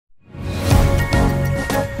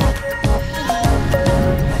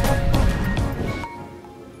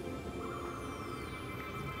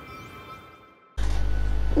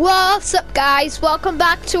What's up, guys? Welcome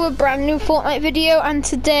back to a brand new Fortnite video, and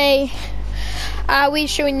today we're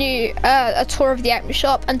showing you a tour of the item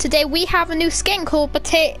shop. And today we have a new skin called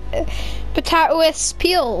Potatoes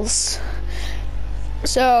Peels.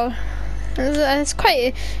 So it's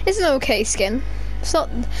an okay skin. It's not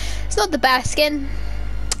the best skin.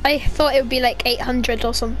 I thought it would be like 800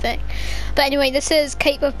 or something. But anyway, this is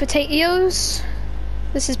Cape of Potatoes.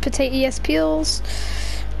 This is Potatoes Peels.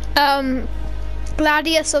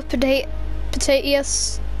 Gladius of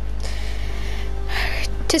Potatoes,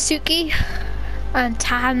 Tsuki, and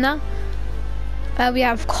Tahana. We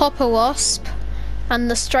have Copper Wasp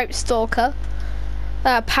and the Striped Stalker,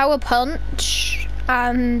 Power Punch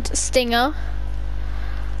and Stinger.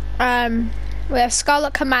 We have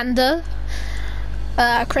Scarlet Commander,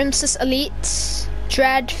 Crimson Elite,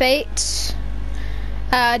 Dread Fate,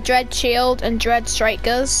 Dread Shield and Dread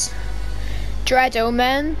Strikers, Dread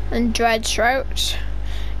Omen and Dread Shroud,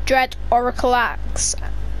 Dread Oracle Axe,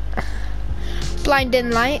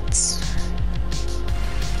 Blinding Lights,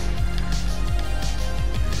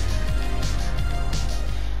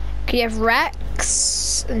 you have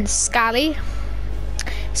Rex and Scally,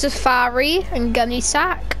 Safari and Gunny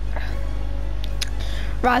Sack,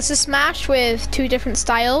 Razor Smash with 2 different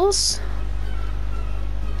styles.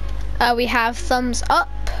 We have Thumbs Up,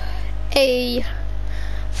 a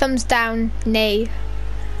Thumbs Down, nay.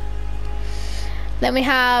 Then we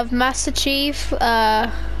have Master Chief,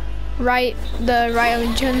 the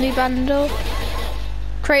Ryan Chun-Li bundle,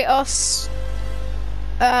 Kratos,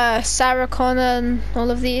 Sarah Connor, and all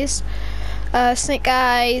of these, Snake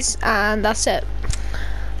Eyes, and that's it.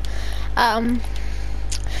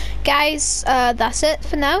 Guys, that's it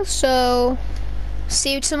for now. So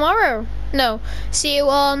see you tomorrow. No, see you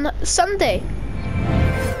on Sunday.